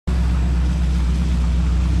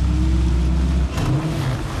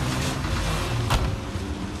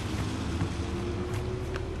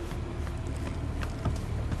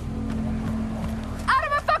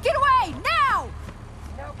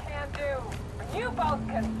You both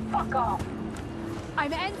can fuck off.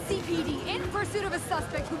 I'm NCPD in pursuit of a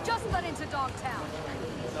suspect who just let into Dogtown.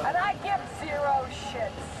 And I give zero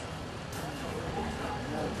shits.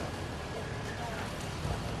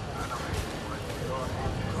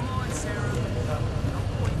 Come on, Sarah.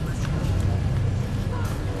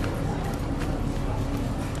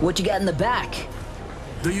 What you got in the back?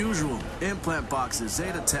 The usual. Implant boxes,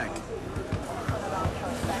 Zeta Tech.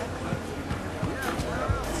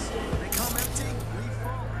 They come empty, leave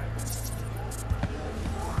full.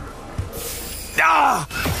 Ah!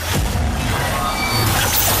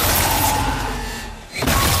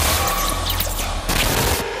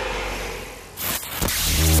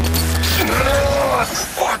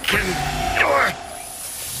 Fucking...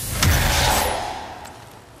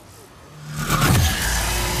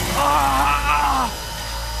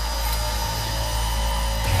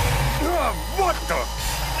 What the?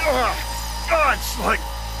 It's like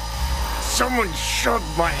someone shoved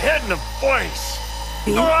my head in the face.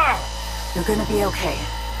 B, you're gonna be okay.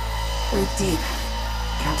 Breathe deep.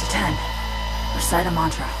 Count to 10. Recite a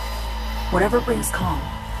mantra. Whatever brings calm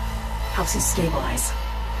helps you stabilize.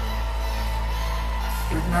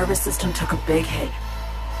 Your nervous system took a big hit.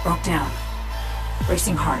 Broke down.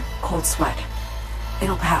 Racing heart, cold sweat.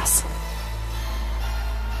 It'll pass.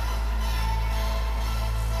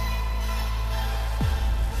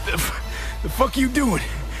 The fuck you doing?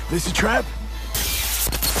 This a trap?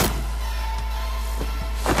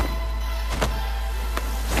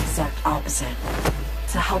 Exact opposite.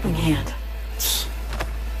 It's a helping hand.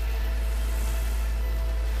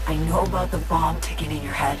 I know about the bomb ticking in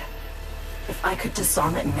your head. If I could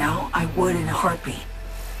disarm it now, I would in a heartbeat.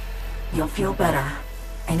 You'll feel better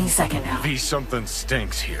any second now. V, something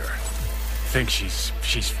stinks here. Think she's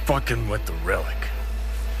fucking with the relic.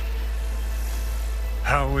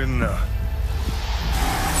 How in the...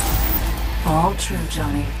 All true,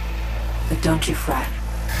 Johnny. But don't you fret.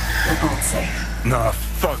 We're both safe. Nah,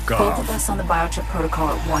 fuck Both off. of us on the biochip protocol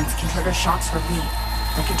at once can trigger shocks for me,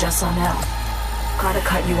 like you just saw now. Gotta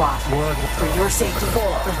cut you off. What? For your safety,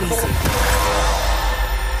 for V's safety.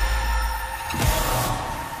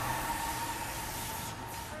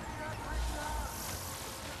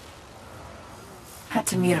 Had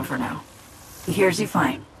to mute him for now. He hears you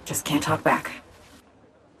fine, just can't talk back.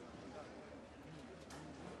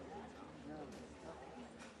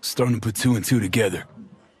 Starting to put two and two together.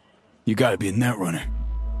 You gotta be a net runner.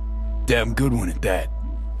 Damn good one at that.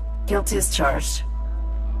 Guilty as charged.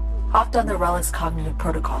 Hopped on the Relic's cognitive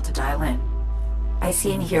protocol to dial in. I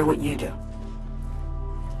see and hear what you do.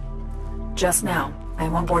 Just now,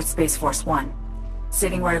 I'm on board Space Force One,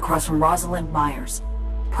 sitting right across from Rosalind Myers,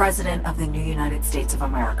 President of the new United States of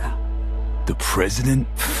America. The president?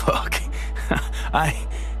 Fuck.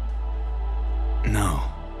 No.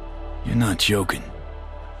 You're not joking.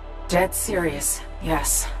 Dead serious,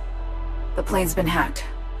 yes. The plane's been hacked.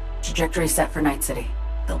 Trajectory set for Night City.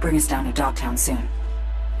 They'll bring us down to Dogtown soon.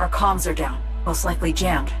 Our comms are down, most likely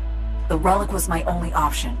jammed. The Relic was my only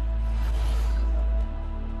option.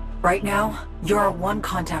 Right now, you're our one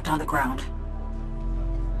contact on the ground.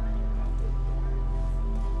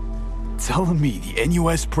 Telling me the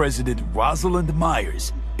NUS president, Rosalind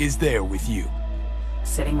Myers, is there with you.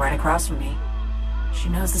 Sitting right across from me. She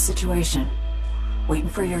knows the situation. Waiting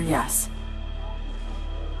for your yes.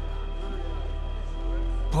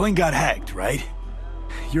 Plane got hacked, right?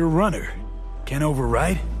 You're a runner. Can't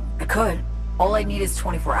override? I could. All I need is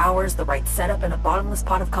 24 hours, the right setup, and a bottomless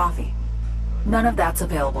pot of coffee. None of that's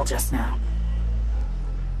available just now.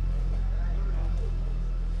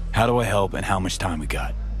 How do I help and how much time we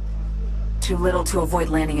got? Too little to avoid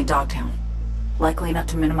landing in Dogtown. Likely enough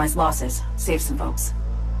to minimize losses, save some folks.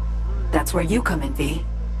 That's where you come in, V.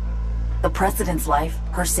 The President's life,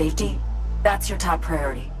 her safety, that's your top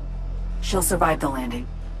priority. She'll survive the landing.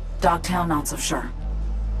 Dogtown, not so sure.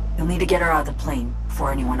 You'll need to get her out of the plane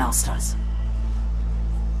before anyone else does.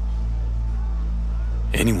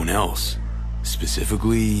 Anyone else?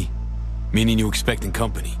 Specifically, meaning you expecting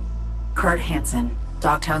company? Kurt Hansen,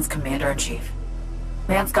 Dogtown's commander-in-chief.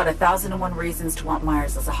 Man's got 1,001 reasons to want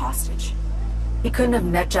Myers as a hostage. He couldn't have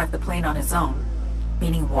netjacked the plane on his own,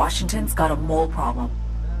 meaning Washington's got a mole problem.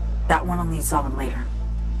 That one will need solving later.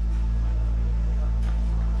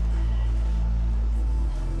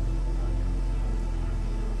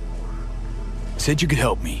 Said you could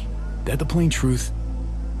help me. That the plain truth?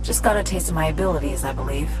 Just got a taste of my abilities, I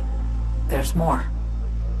believe. There's more.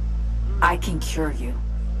 I can cure you.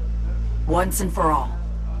 Once and for all.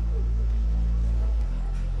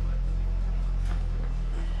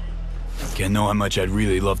 Can't know how much I'd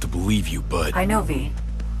really love to believe you, but... I know, V.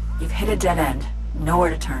 You've hit a dead end. Nowhere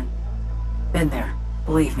to turn. Been there,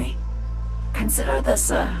 believe me. Consider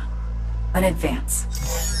this, an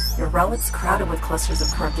advance. Your relic's crowded with clusters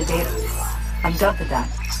of corrupted data. I'm dumping that,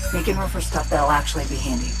 making room for stuff that'll actually be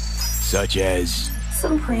handy. Such as...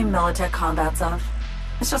 Some pre-Militech combat stuff.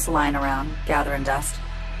 It's just lying around, gathering dust.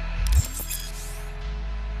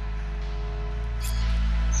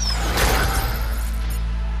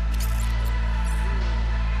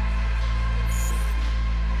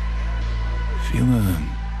 Feel a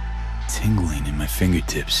tingling in my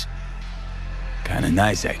fingertips. Kinda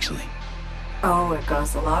nice, actually. Oh, it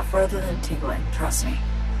goes a lot further than tingling, trust me.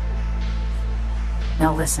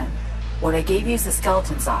 Now listen, what I gave you is the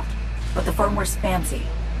skeleton soft, but the firmware's fancy.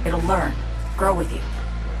 It'll learn, grow with you.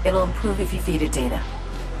 It'll improve if you feed it data.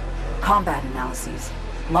 Combat analyses,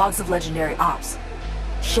 logs of legendary ops.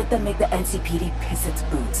 Shit that make the NCPD piss its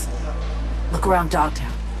boots. Look around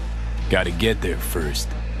Dogtown. Gotta get there first.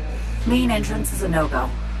 Main entrance is a no-go.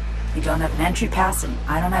 You don't have an entry pass, and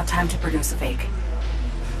I don't have time to produce a fake.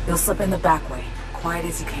 You'll slip in the back way, quiet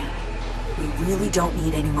as you can. We really don't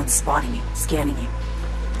need anyone spotting you, scanning you.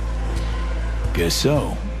 Guess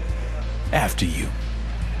so. After you.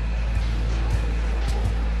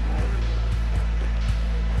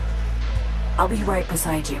 I'll be right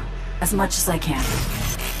beside you, as much as I can.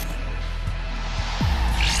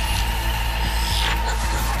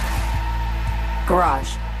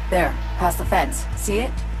 Garage. There, past the fence. See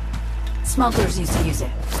it? Smugglers used to use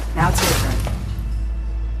it. Now it's your turn.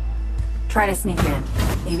 Try to sneak in.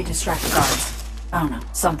 Maybe distract the guards. I don't know,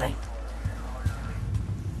 something.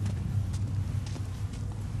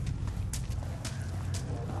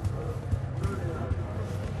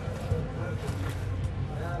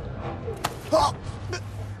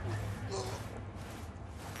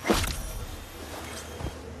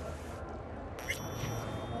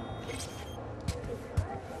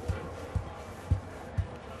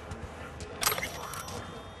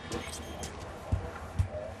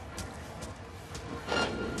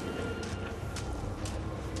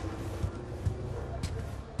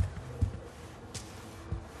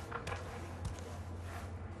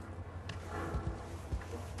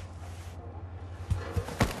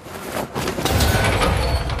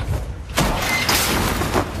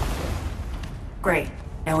 Great.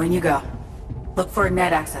 Now in you go. Look for a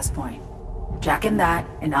net access point. Jack in that,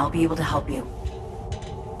 and I'll be able to help you.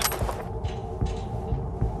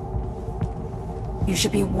 You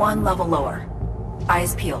should be one level lower.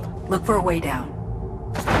 Eyes peeled. Look for a way down.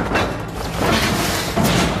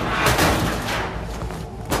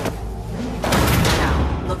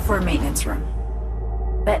 Now, look for a maintenance room.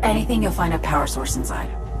 Bet anything you'll find a power source inside.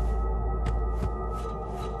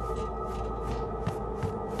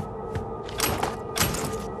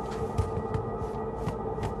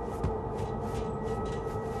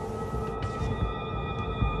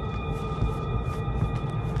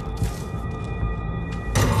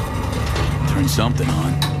 Something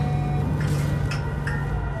on.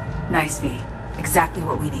 Nice, V. Exactly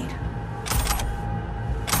what we need.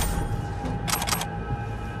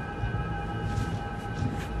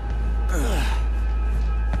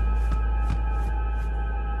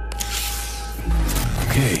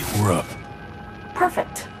 Okay, we're up.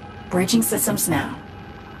 Perfect. Bridging systems now.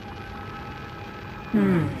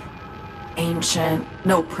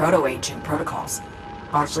 Proto-ancient protocols.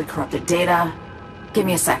 Largely corrupted data. Give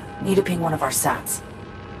me a sec. Need to ping one of our sats.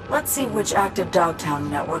 Let's see which active Dogtown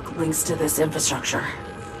network links to this infrastructure.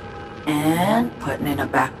 And putting in a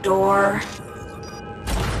back door.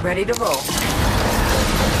 Ready to roll.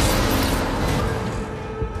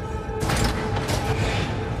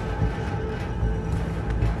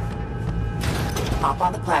 Hop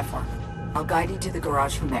on the platform. I'll guide you to the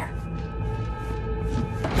garage from there.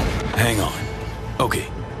 Hang on. Okay.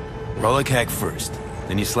 Relic hack first.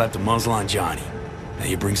 Then you slap the muzzle on Johnny. Now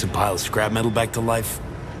you bring some pile of scrap metal back to life?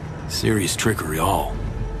 Serious trickery all.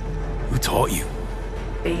 Who taught you?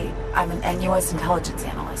 B, I'm an NUS intelligence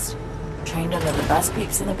analyst. Trained under the best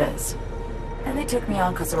peeps in the biz. And they took me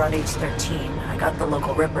on because around age 13, I got the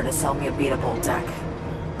local Ripper to sell me a beat-up old deck.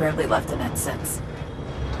 Rarely left in it since.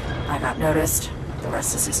 I got noticed. The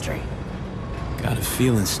rest is history. Got a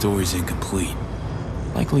feeling story's incomplete.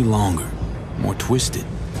 Likely longer. More twisted.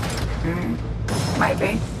 Might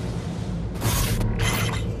be.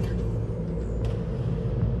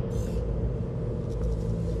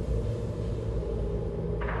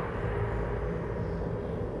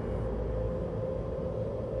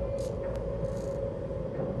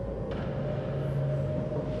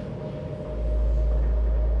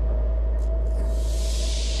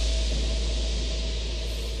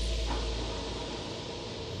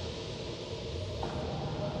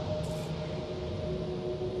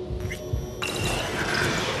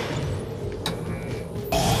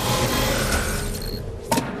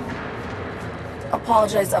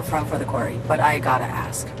 apologize upfront for the query, but I gotta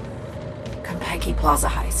ask. Compeki Plaza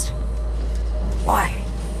heist. Why?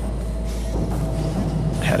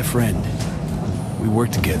 I had a friend. We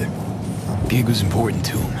worked together. Gig was important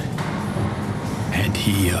to him. And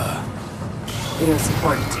he, It was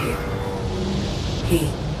important to you. He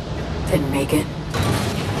didn't make it.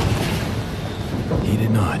 he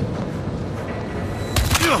did not.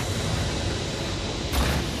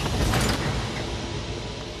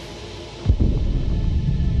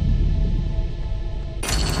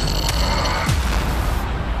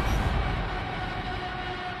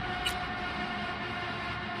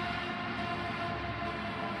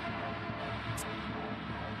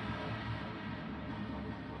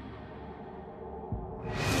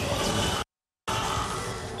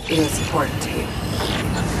 It was important to you.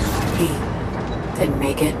 He didn't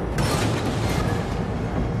make it.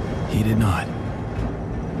 He did not.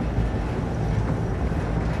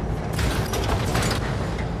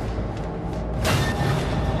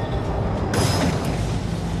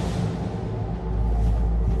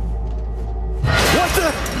 What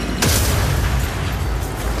the?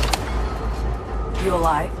 You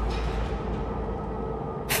alive?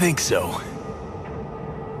 Think so.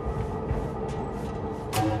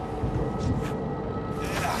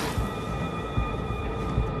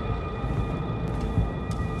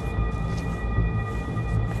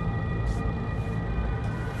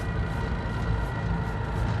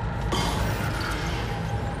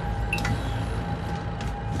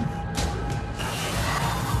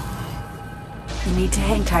 You need to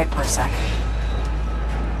hang tight for a sec.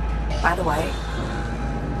 By the way,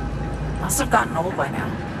 must have gotten old by now.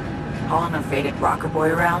 Hauling a faded rocker boy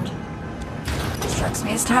around strikes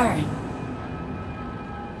me as tiring.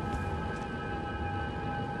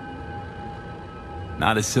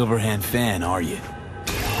 Not a Silverhand fan, are you?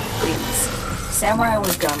 Please. Samurai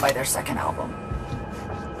was done by their second album.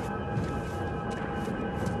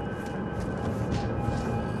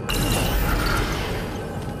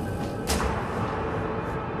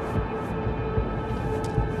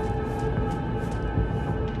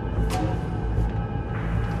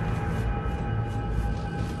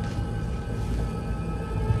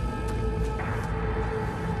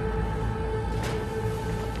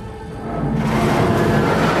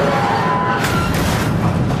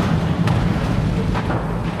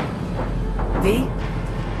 V,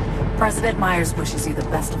 President Myers wishes you the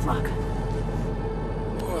best of luck.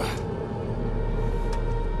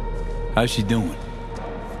 How's she doing?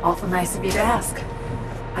 Awful nice of you to ask.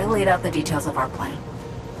 I laid out the details of our plan.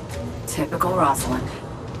 Typical Rosalind.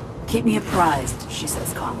 Keep me apprised, she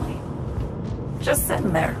says calmly. Just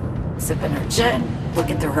sitting there, sipping her gin,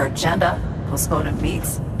 looking through her agenda, postponing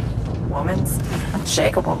meets. Woman's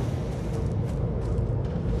unshakable.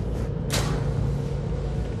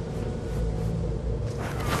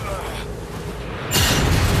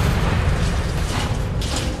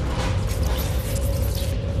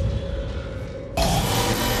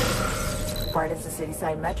 Bright as the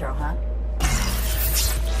city-side metro, huh?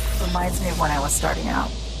 Reminds me of when I was starting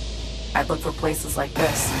out. I'd look for places like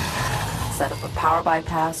this. Set up a power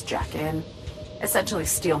bypass, jack in, essentially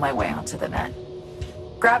steal my way onto the net.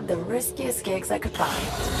 Grab the riskiest gigs I could find,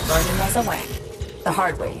 learn them as I went. The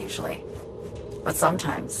hard way, usually. But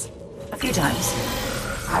sometimes, a few times,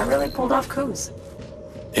 I really pulled off coups.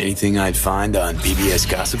 Anything I'd find on BBS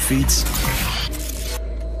gossip feeds?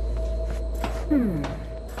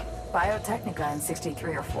 Biotechnica in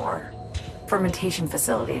 63 or 4. Fermentation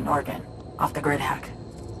facility in Oregon. Off the grid hack.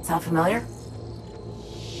 Sound familiar?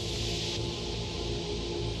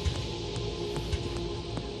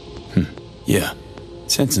 Yeah.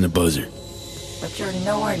 Sensing a buzzer. But you're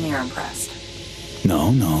nowhere near impressed.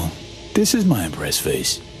 No. This is my impressed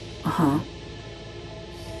face. Uh-huh.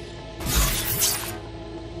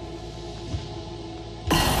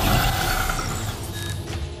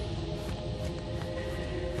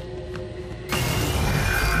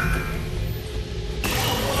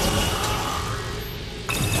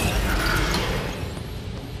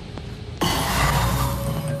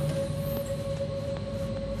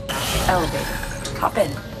 Elevator. Hop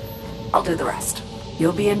in. I'll do the rest.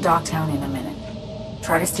 You'll be in Dogtown in a minute.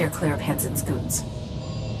 Try to steer clear of Hansen's goons.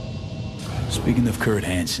 Speaking of Kurt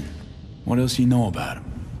Hansen, what else you know about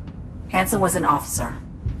him? Hansen was an officer.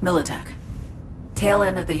 Militech. Tail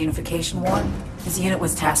end of the Unification War, his unit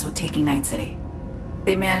was tasked with taking Night City.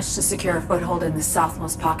 They managed to secure a foothold in the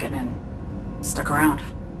southmost pocket and stuck around.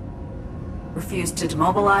 Refused to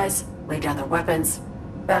demobilize, laid down their weapons,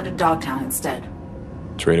 founded Dogtown instead.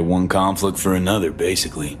 Traded one conflict for another,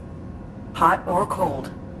 basically. Hot or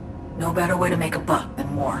cold, no better way to make a buck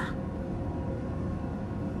than war.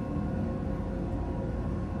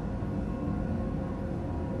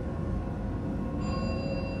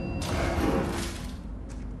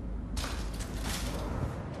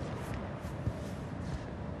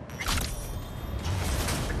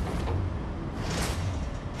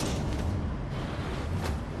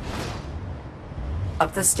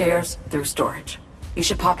 Up the stairs, through storage. You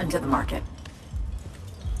should pop into the market.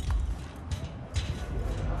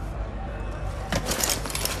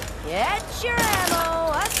 Get your ammo,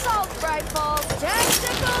 assault rifles,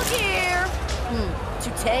 tactical gear.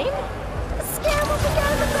 Too tame? Scare what we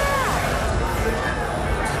got in the back.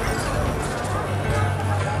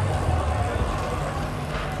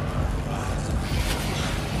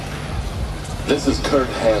 This is Kurt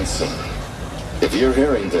Hansen. If you're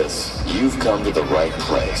hearing this, you've come to the right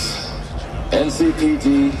place.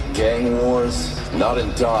 NCPD, gang wars, not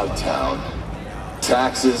in Dogtown.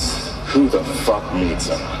 Taxes, who the fuck needs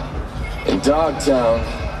them? In Dogtown,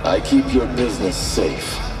 I keep your business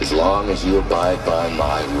safe, as long as you abide by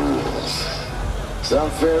my rules.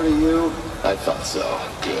 Sound fair to you? I thought so.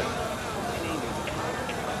 Good.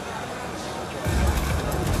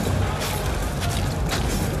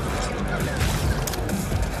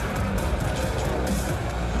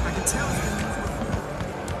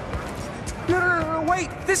 No, wait!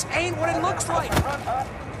 This ain't what it looks like!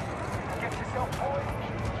 Get yourself poised.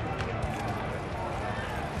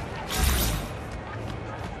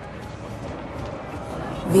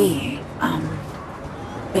 V,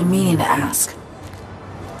 been meaning to ask.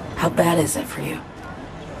 How bad is it for you?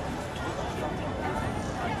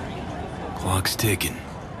 Clock's ticking,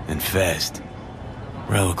 and fast.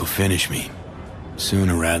 Relic will finish me,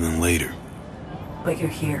 sooner rather than later. But you're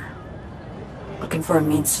here. Looking for a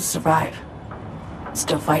means to survive.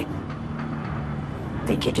 Still fighting.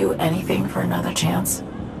 Think you'd do anything for another chance?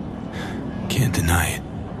 Can't deny it.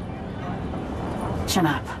 Chin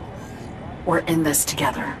up. We're in this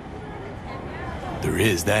together. There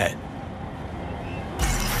is that.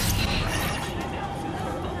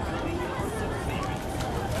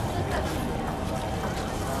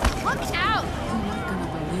 Look out! You're not gonna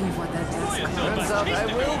believe what that is. Turns out I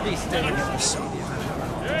will be staying.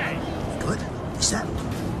 Good? Is that?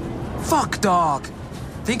 Fuck, dog!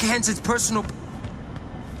 Think Hansen's personal...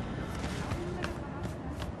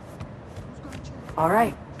 All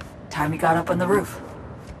right. Time you got up on the roof.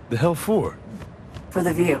 The hell for? For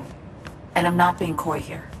the view. And I'm not being coy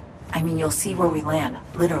here. I mean, you'll see where we land,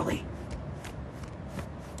 literally.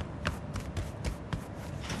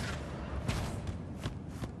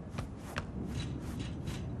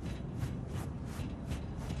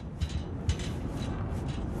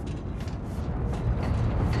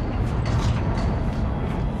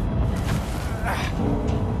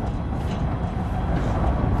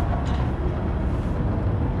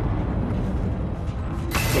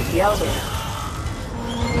 Take the elevator.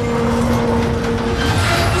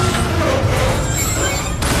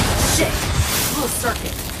 Shit! Closed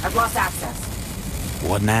circuit. I've lost access.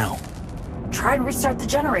 What now? Try and restart the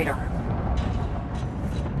generator.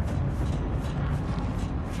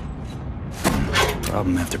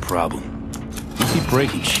 Problem after problem. You keep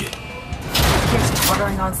breaking shit. Keeps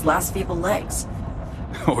tottering on its last feeble legs.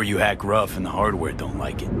 Or you hack rough and the hardware don't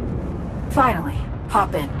like it. Finally,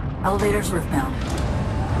 hop in. Elevator's roofbound.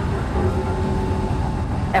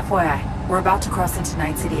 FYI, we're about to cross into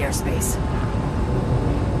Night City airspace.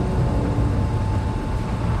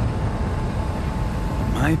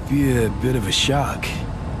 Might be a bit of a shock.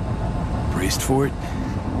 Braced for it?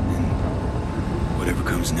 And whatever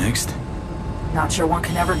comes next? Not sure one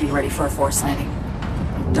can ever be ready for a forced landing.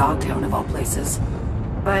 Dogtown of all places.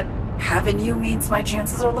 But having you means my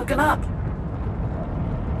chances are looking up.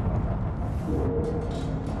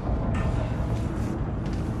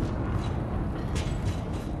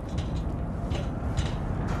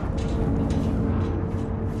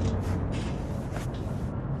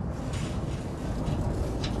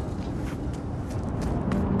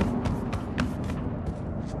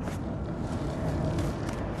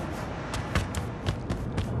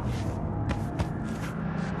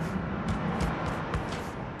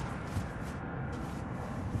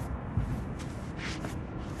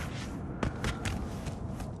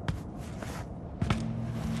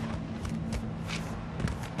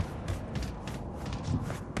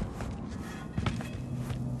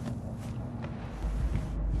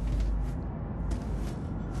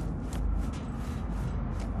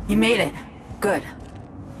 You made it. Good.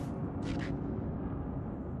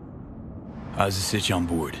 How's the sitch on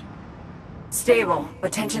board? Stable,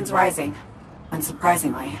 but tension's rising.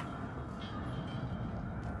 Unsurprisingly.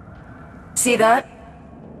 See that?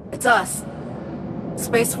 It's us.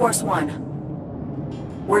 Space Force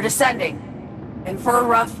 1. We're descending. In for a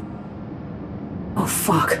rough... Oh,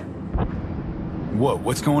 fuck. What?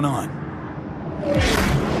 What's going on? The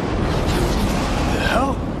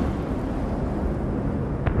hell?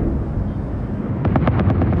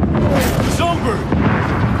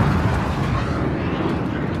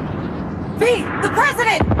 V! The president!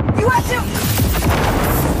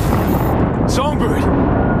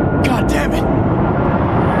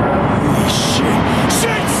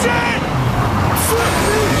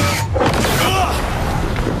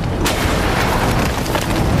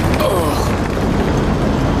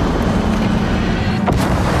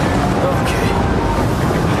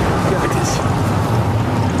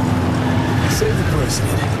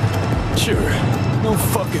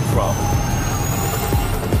 fucking problem?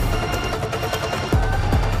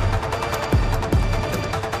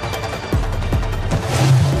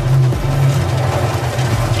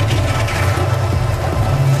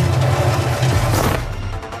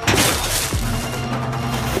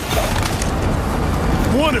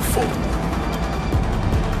 Wonderful!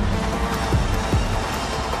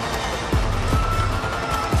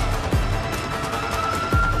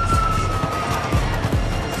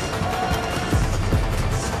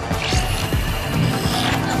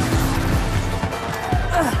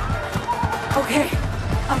 Okay,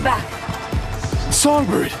 I'm back.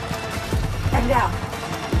 Songbird! And now,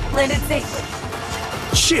 landed safely.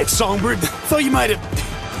 Shit, Songbird! Thought you might have...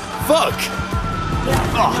 Fuck! Yeah,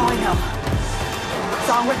 I know.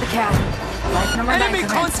 Songbird the cat. Life number 9 Enemy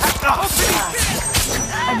commenced. contact!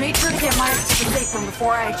 I made sure to get Myers to the safe room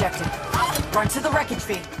before I ejected. Run to the wreckage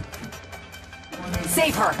feed.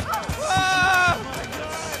 Save her.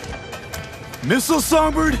 Missile,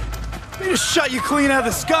 Songbird? They just shot you clean out of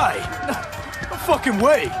the sky. No fucking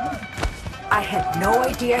way. I had no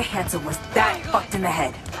idea Hanson was that fucked in the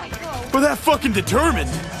head. We're that fucking determined.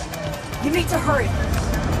 You need to hurry.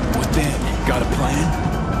 What then? Got a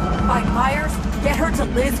plan? Find Myers, get her to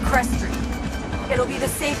Liz Crest Street. It'll be the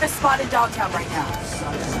safest spot in Dogtown right now.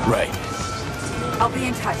 Right. I'll be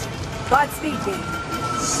in touch. Godspeed, V.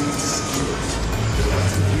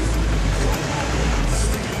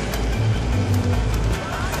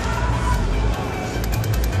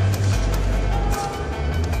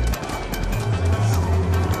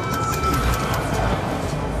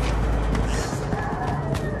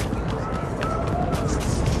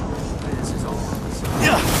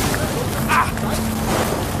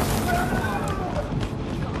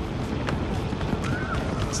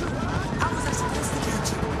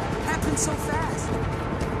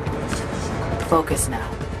 Focus now.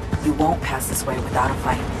 You won't pass this way without a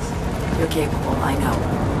fight. You're capable, I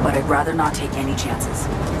know, but I'd rather not take any chances.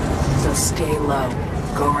 So stay low.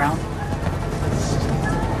 Go around.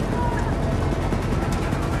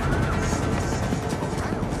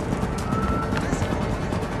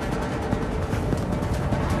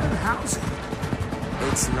 Housing?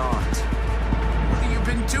 It's not. What have you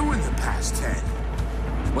been doing the past 10?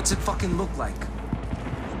 What's it fucking look like?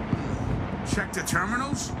 Check the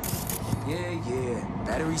terminals? Yeah.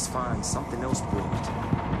 Battery's fine. Something else broke.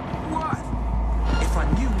 What? If I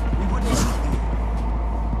knew, we wouldn't be here.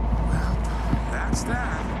 Well, that's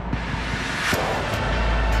that.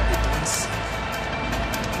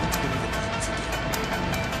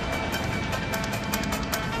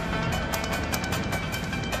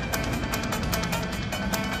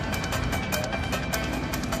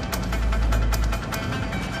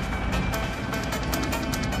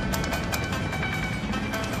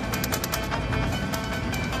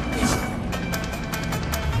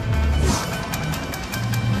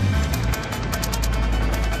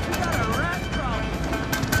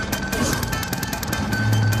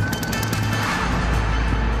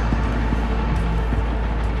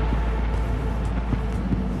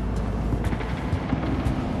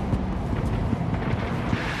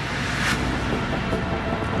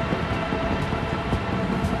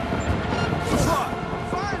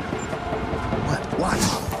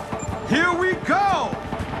 Here we go!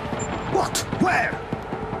 What? Where?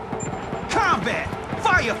 Combat!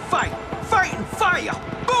 Firefight! Fighting fire!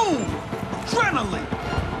 Boom! Adrenaline!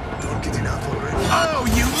 Don't get enough already. Oh,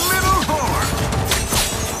 you little whore!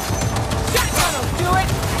 That'll do it!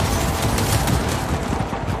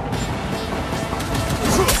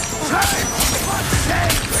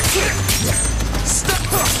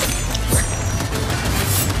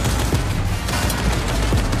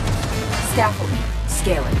 Scaffolding.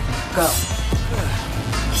 Scale it. Go.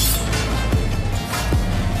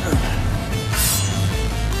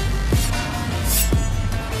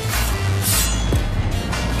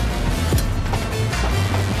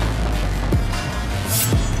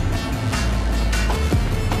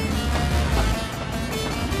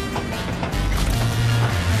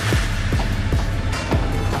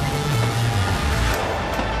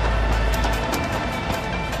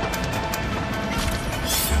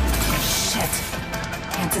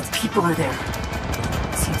 People are there.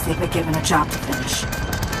 Seems they've been given a job to finish.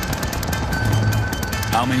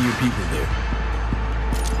 How many are people there?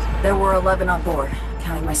 There were 11 on board,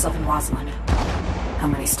 counting myself and Rosalind. How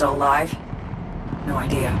many still alive? No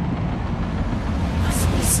idea. Must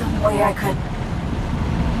be some way I could...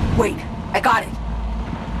 Wait, I got it.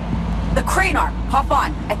 The crane arm! Hop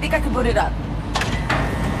on. I think I can boot it up.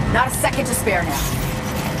 Not a second to spare now.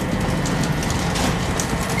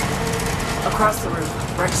 Across the room,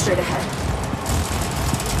 right straight ahead.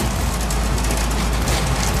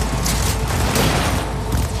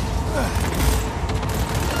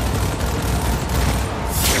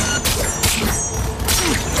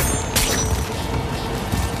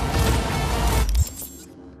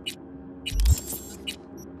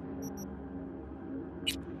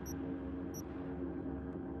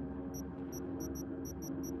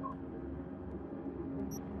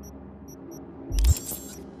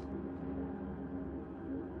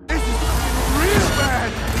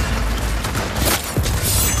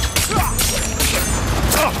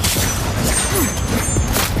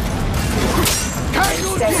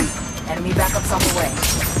 Steady. Enemy backup's on the way.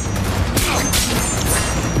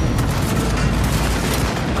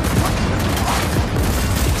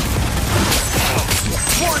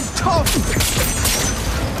 One tough!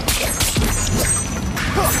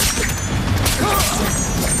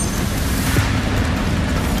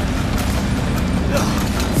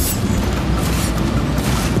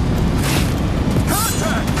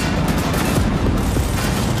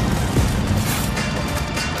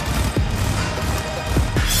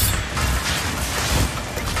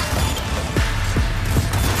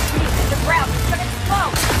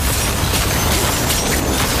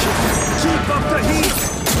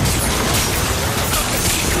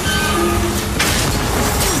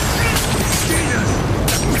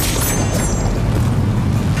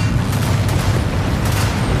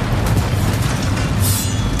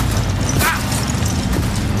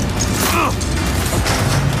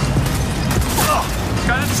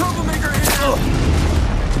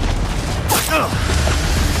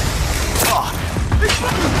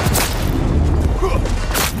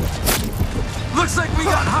 Looks like we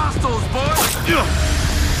got hostiles, boys!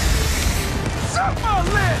 Suck my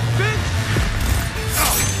lid, bitch!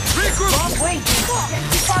 Regroup! Wait! Get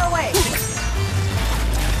too far away!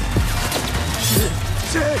 Shit!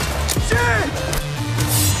 Shit!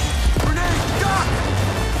 Grenade, duck!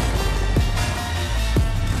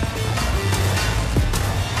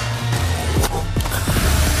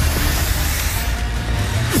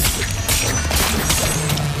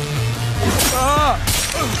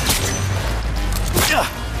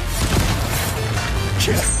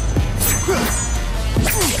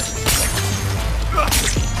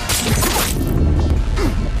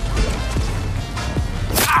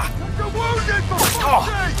 You're wounded, for fuck's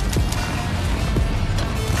sake!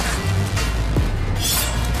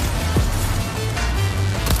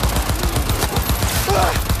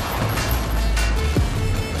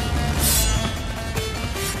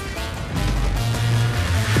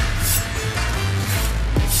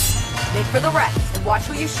 Make for the rest, and watch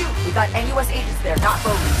who you shoot. We got NUS agents there, not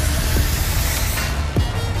bogeys.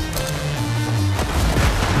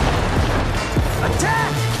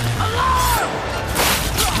 Attack! Alarm!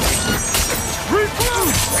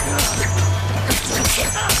 Refuse!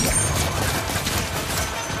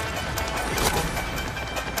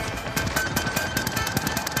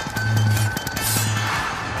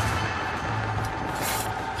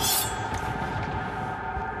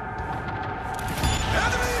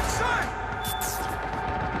 Enemy in sight!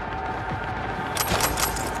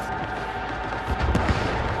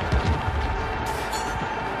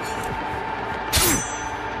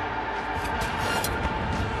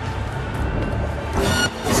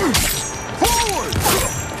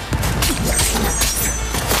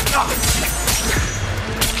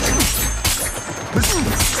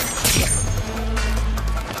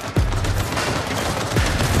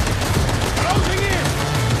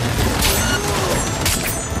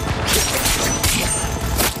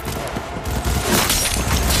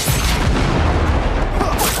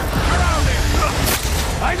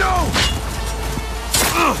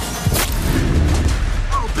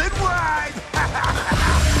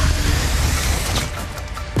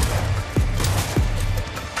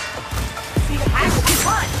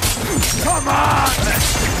 Come on!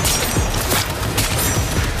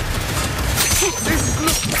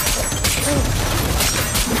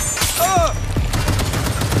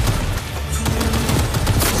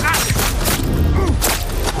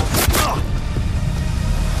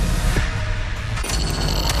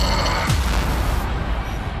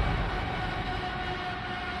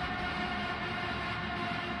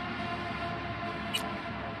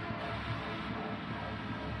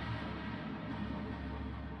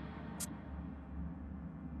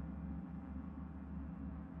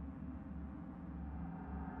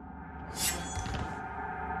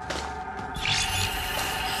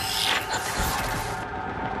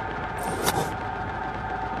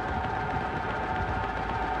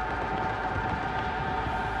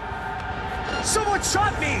 Someone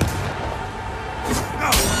shot me!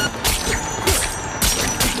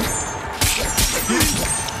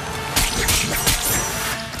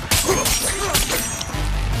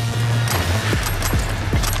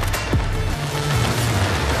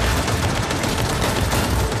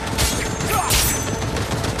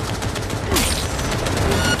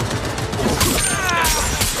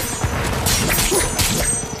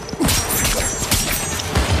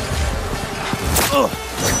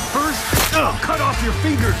 Cut off your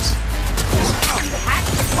fingers!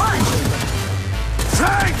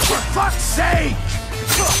 Frank, for fuck's sake!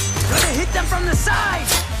 Gotta hit them from the side!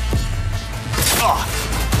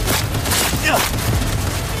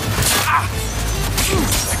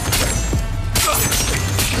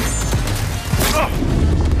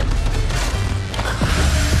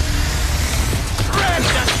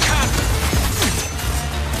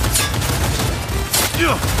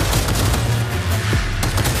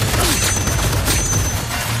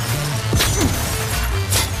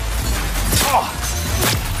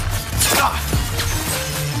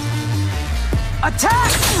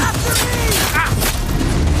 Attack! After me!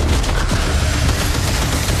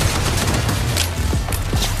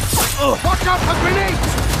 Watch out for grenades!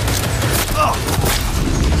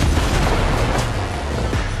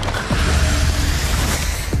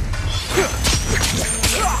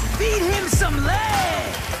 Feed him some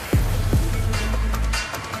lead!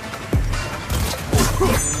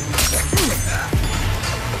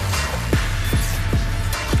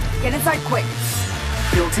 Get inside quick.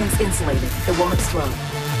 Fuel tank's insulated. It won't explode.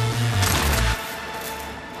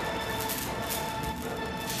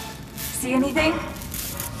 See anything?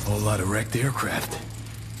 Whole lot of wrecked aircraft.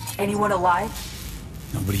 Anyone alive?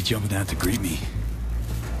 Nobody jumping out to greet me.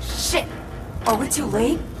 Shit! Are we too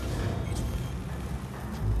late?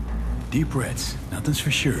 Deep breaths. Nothing's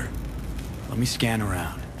for sure. Let me scan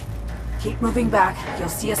around. Keep moving back. You'll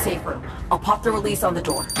see a safe room. I'll pop the release on the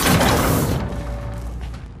door.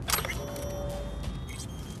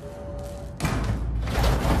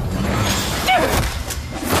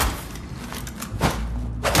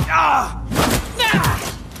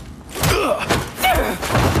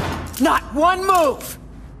 Not one move!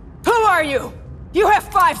 Who are you? You have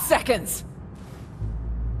 5 seconds!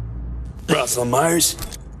 Rosalind Myers,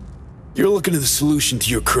 you're looking at the solution to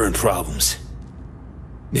your current problems.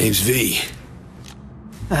 Name's V.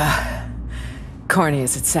 Corny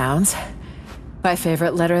as it sounds. My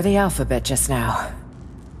favorite letter of the alphabet just now.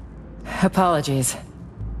 Apologies.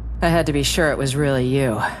 I had to be sure it was really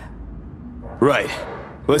you. Right.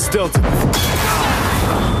 Let's Delta.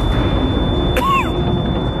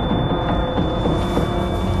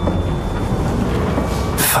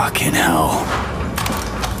 Fucking hell.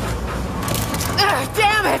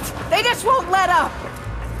 Damn it! They just won't let up!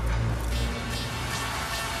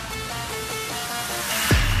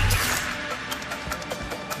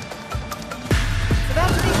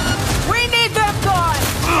 We need them gone!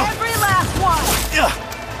 Every last one!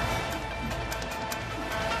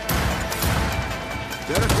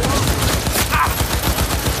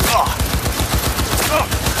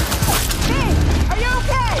 Hey, are you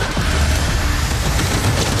okay?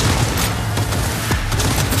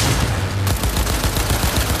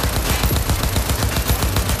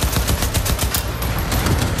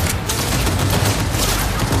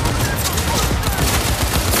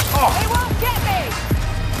 They won't get me!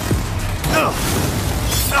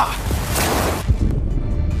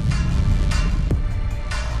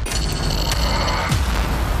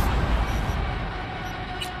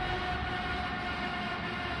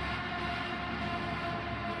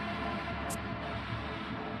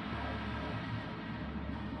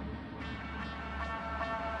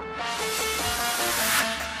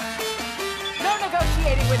 No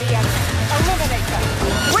negotiating with the enemy. Eliminate them.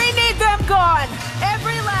 We need them gone!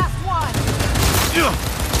 Every last one!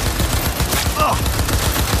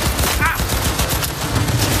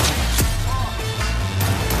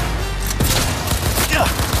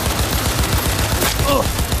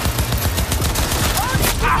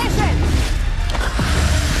 Position!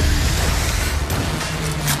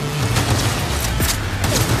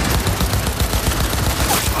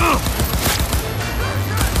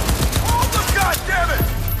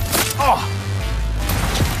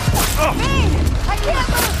 I can't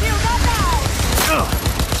lose you, not now!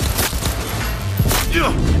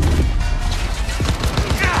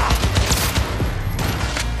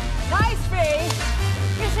 Nice, V!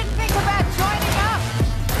 You should think about joining up!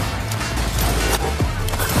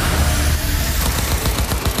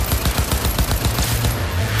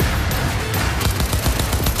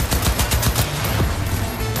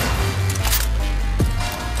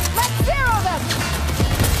 Let's zero them!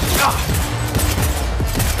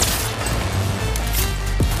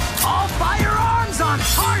 All firearms on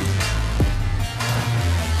target!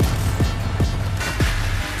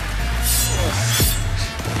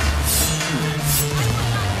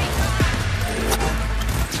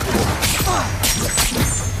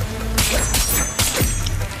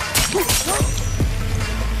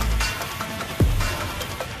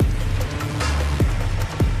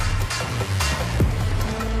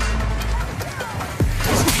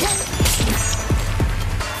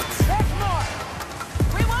 There's more!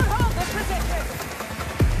 We won't hold this position!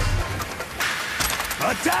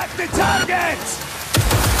 Attack the targets!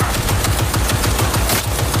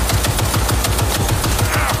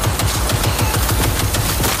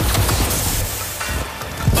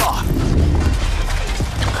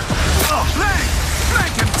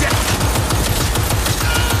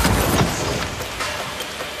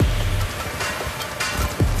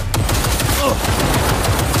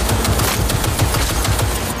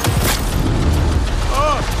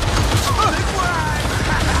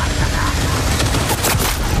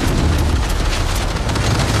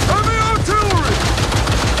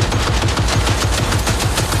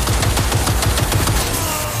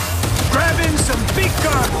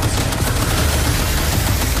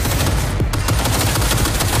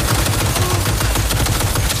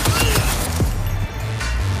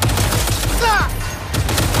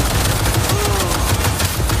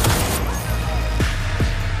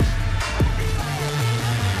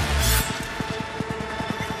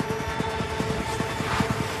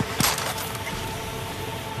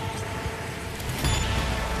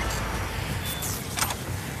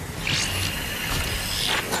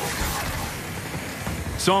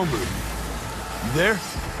 Songbird, you there?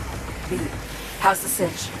 V, how's the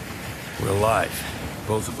cinch? We're alive.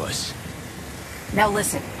 Both of us. Now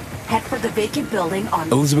listen, head for the vacant building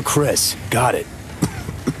on... Elizabeth Cress, got it.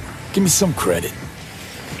 Give me some credit.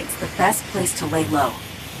 It's the best place to lay low.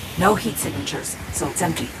 No heat signatures, so it's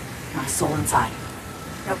empty. Not a soul inside.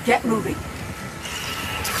 Now get moving.